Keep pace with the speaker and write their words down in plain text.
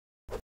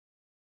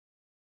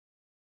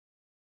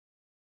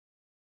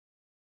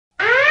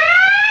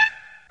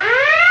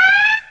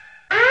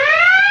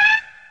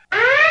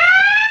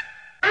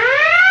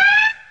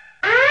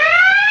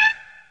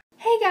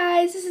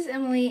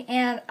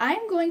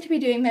I'm going to be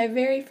doing my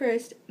very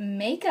first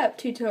makeup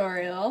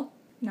tutorial.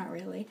 Not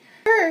really.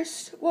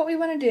 First, what we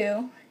want to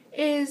do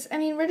is,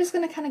 we're just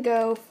going to kind of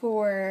go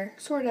for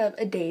sort of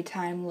a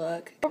daytime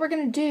look. What we're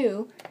going to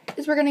do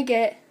is we're going to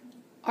get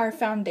our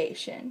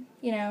foundation.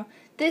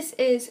 This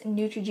is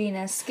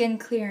Neutrogena Skin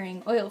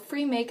Clearing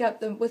Oil-Free Makeup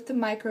with the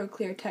Micro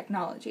Clear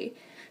technology.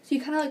 So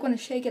you kind of want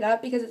to shake it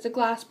up because it's a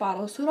glass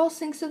bottle, so it all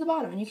sinks to the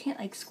bottom and you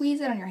can't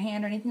squeeze it on your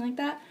hand or anything like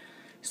that.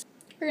 So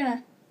we're going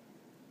to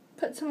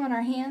put some on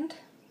our hand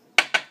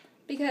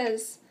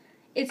because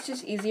it's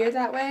just easier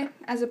that way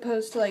as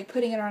opposed to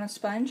putting it on a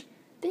sponge.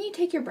 Then you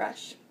take your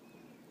brush,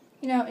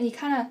 and you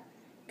kind of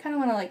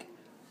want to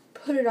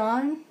put it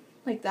on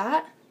like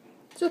that.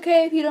 It's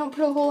okay if you don't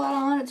put a whole lot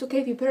on. It's okay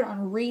if you put it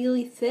on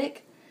really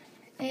thick.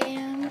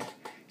 And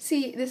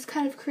see, this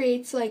kind of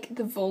creates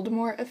the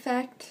Voldemort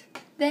effect.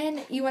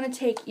 Then you want to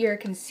take your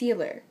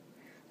concealer,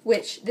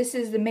 which this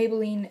is the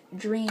Maybelline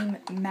Dream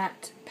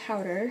Matte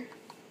Powder.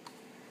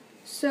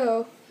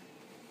 So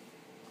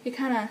you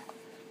kind of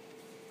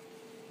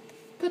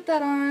put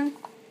that on.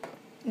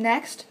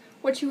 Next,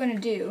 what you want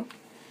to do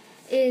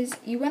is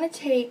you want to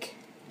take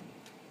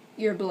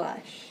your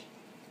blush.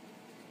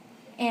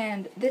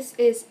 And this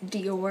is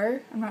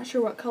Dior. I'm not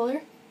sure what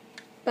color,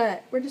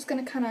 but we're just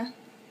going to kind of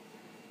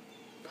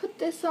put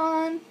this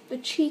on the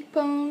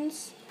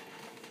cheekbones.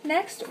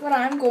 Next, what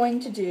I'm going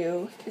to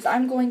do is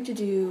I'm going to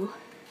do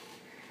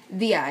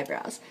the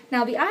eyebrows.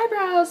 Now, the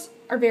eyebrows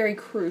are very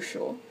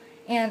crucial.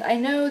 And I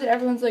know that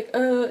everyone's like,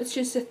 oh, it's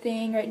just a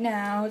thing right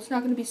now. It's not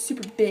going to be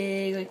super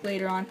big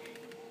later on.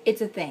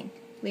 It's a thing.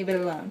 Leave it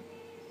alone.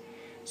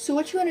 So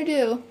what you want to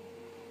do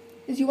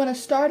is you want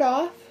to start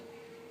off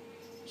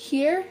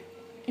here,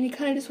 and you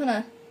kind of just want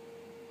to,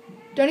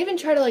 don't even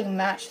try to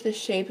match the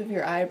shape of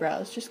your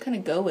eyebrows. Just kind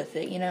of go with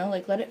it,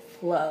 let it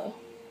flow.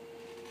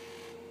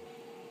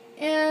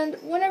 And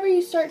whenever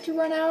you start to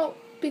run out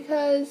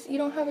because you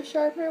don't have a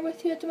sharpener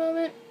with you at the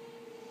moment,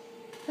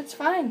 that's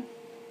fine.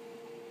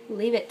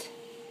 Leave it.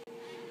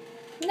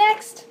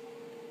 Next,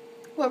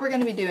 what we're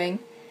going to be doing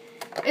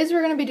is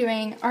we're going to be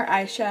doing our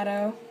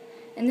eyeshadow.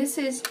 And this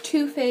is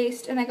Too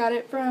Faced, and I got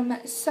it from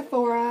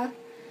Sephora.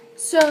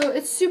 So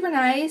it's super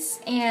nice,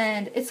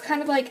 and it's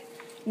kind of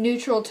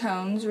neutral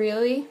tones,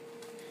 really.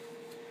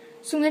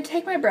 So I'm going to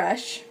take my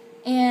brush,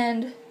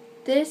 and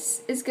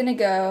this is going to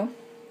go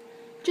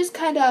just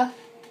kind of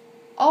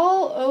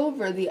all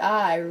over the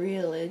eye,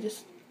 really,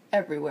 just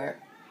everywhere.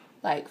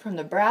 From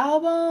the brow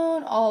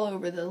bone, all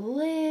over the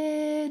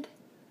lid,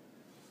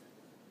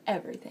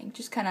 everything.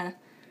 Just kind of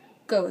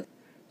go with it.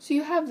 So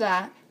you have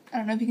that. I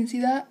don't know if you can see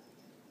that.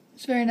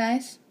 It's very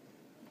nice.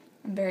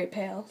 I'm very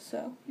pale,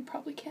 so you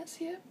probably can't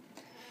see it.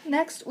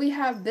 Next, we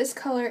have this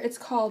color. It's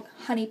called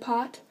Honey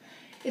Pot.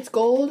 It's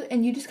gold,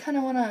 and you just kind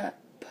of want to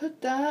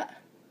put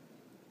that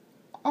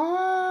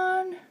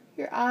on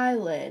your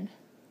eyelid.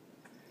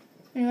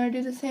 And you want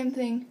to do the same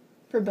thing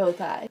for both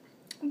eyes.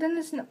 And then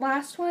this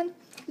last one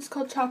is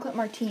called Chocolate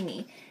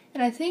Martini.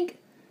 And I think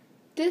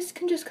this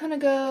can just kind of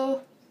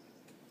go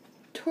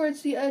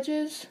towards the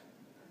edges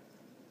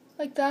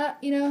like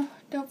that,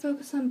 Don't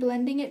focus on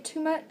blending it too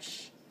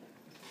much.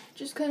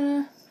 Just kind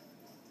of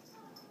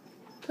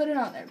put it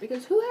on there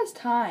because who has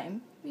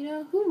time?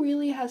 Who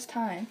really has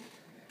time?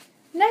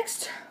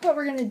 Next, what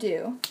we're going to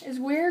do is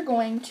we're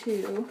going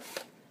to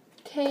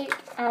take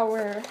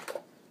our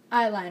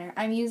eyeliner.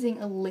 I'm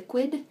using a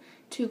liquid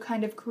to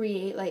kind of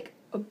create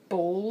a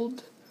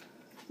bold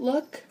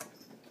look.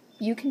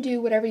 You can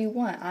do whatever you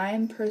want.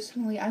 I'm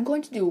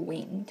going to do a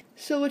winged.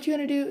 So what you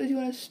want to do is you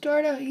want to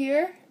start out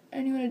here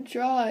and you want to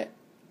draw it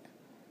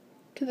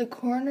to the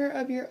corner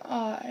of your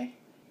eye.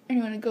 And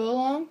you want to go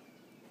along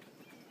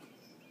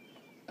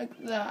like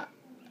that.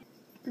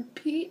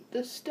 Repeat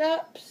the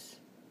steps.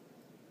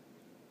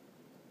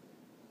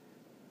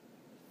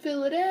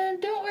 Fill it in.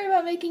 Don't worry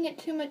about making it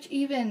too much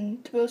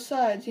even to both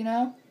sides,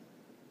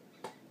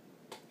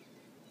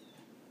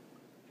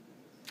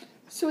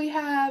 So we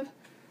have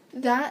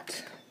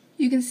that.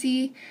 You can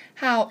see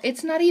how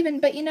it's not even,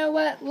 but you know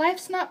what?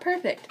 Life's not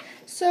perfect.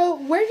 So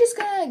we're just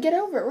going to get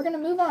over it. We're going to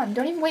move on.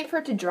 Don't even wait for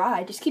it to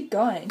dry. Just keep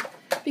going.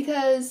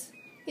 Because,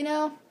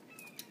 if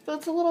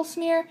it's a little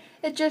smear,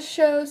 it just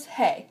shows,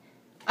 hey,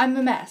 I'm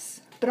a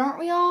mess. But aren't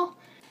we all?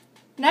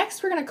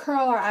 Next, we're going to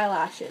curl our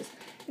eyelashes.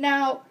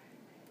 Now,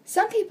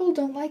 some people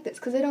don't like this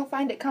because they don't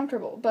find it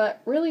comfortable.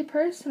 But really,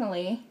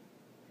 personally,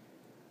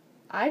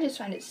 I just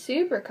find it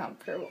super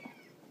comfortable.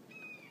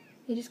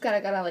 You just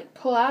gotta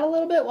pull out a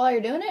little bit while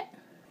you're doing it.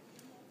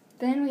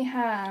 Then we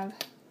have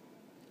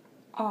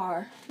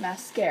our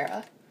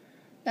mascara.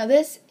 Now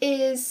this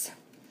is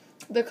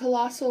the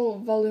Colossal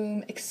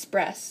Volume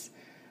Express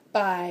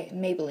by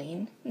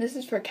Maybelline. And this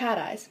is for cat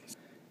eyes.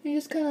 You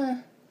just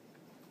kinda,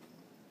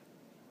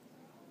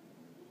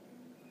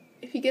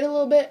 if you get a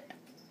little bit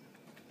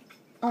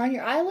on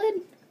your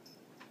eyelid,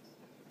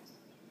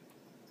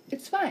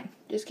 it's fine.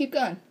 Just keep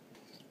going.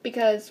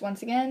 Because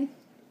once again,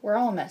 we're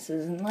all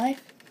messes in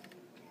life.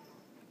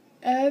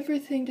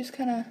 Everything just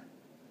kind of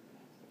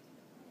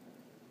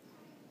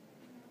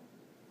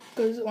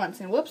goes at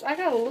once. And whoops, I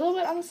got a little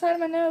bit on the side of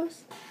my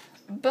nose.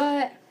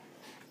 but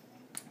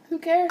who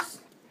cares?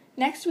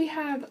 Next we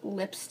have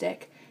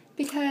lipstick,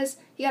 because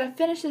you gotta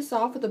finish this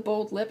off with a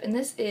bold lip, and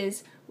this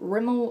is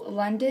Rimmel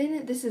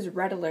London. This is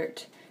Red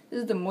Alert.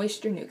 This is the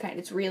Moisture Nude kind.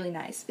 It's really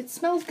nice. It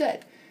smells good.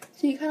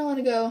 So you kind of want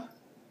to go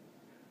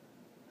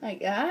like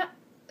that,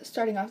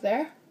 starting off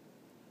there.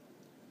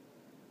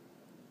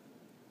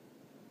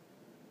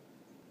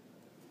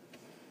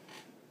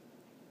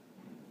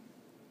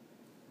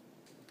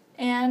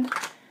 And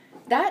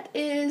that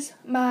is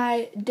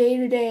my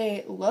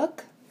day-to-day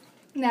look.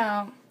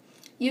 Now,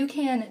 you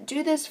can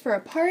do this for a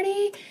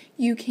party,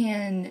 you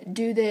can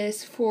do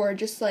this for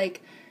just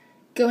like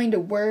going to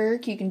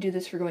work, you can do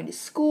this for going to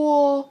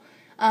school.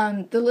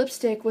 The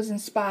lipstick was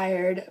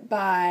inspired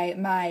by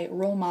my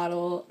role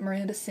model,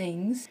 Miranda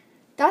Sings.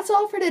 That's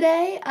all for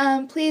today.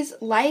 Please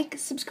like,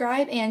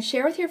 subscribe, and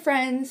share with your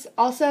friends.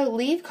 Also,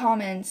 leave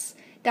comments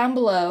down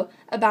below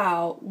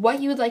about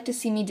what you would like to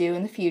see me do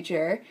in the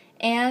future.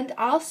 And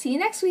I'll see you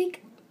next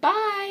week.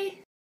 Bye!